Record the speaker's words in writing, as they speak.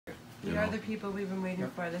We are the people we've been waiting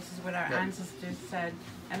for. This is what our ancestors said.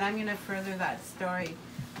 And I'm going to further that story.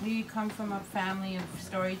 We come from a family of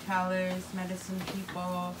storytellers, medicine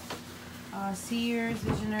people, seers,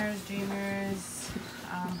 visionaries, dreamers,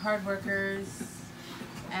 hard workers.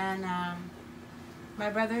 And my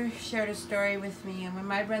brother shared a story with me. And when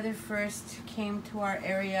my brother first came to our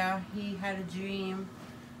area, he had a dream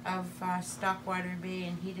of Stockwater Bay,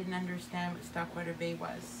 and he didn't understand what Stockwater Bay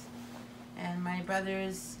was. And my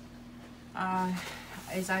brother's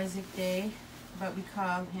is Isaac Day, but we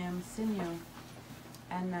call him Sinyo.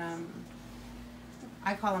 And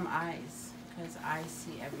I call him Eyes, because I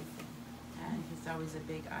see everything. And he's always a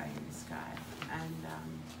big eye in the sky. And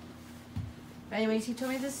but anyways, he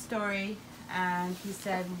told me this story, and he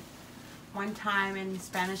said one time in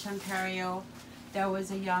Spanish Ontario, there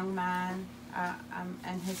was a young man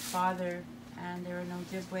and his father, and they were no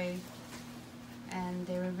Ojibwe, and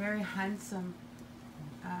they were very handsome.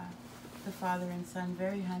 The father and son,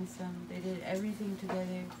 very handsome. They did everything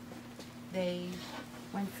together. They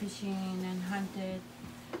went fishing and hunted,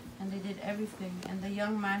 and they did everything. And the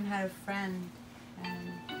young man had a friend,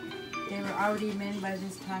 and they were already men by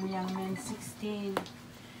this time, young men, 16.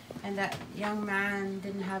 And that young man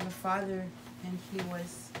didn't have a father, and he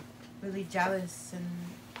was really jealous, and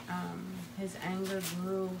his anger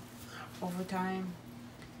grew over time.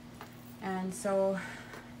 And so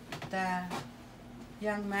the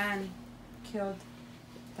young man killed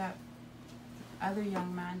that other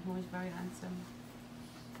young man who was very handsome.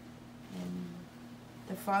 And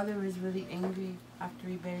the father was really angry after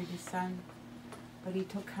he buried his son, but he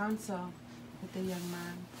took counsel with the young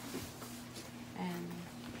man, and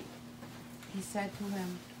he said to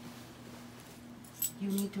him, you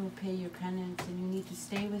need to pay your penance, and you need to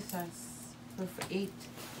stay with us for 8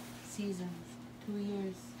 seasons, 2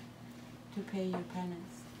 years, to pay your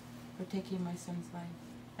penance for taking my son's life.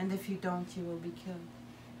 And if you don't, you will be killed.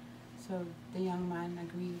 So the young man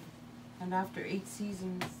agreed. And after 8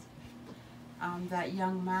 seasons, that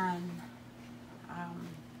young man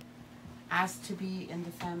asked to be in the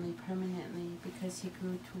family permanently because he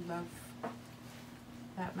grew to love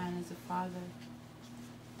that man as a father.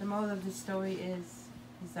 The moral of the story is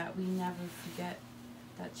that we never forget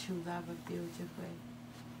that true love of the Ojibwe.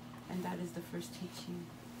 And that is the first teaching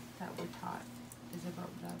that we're taught, is about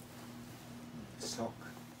love. Sok.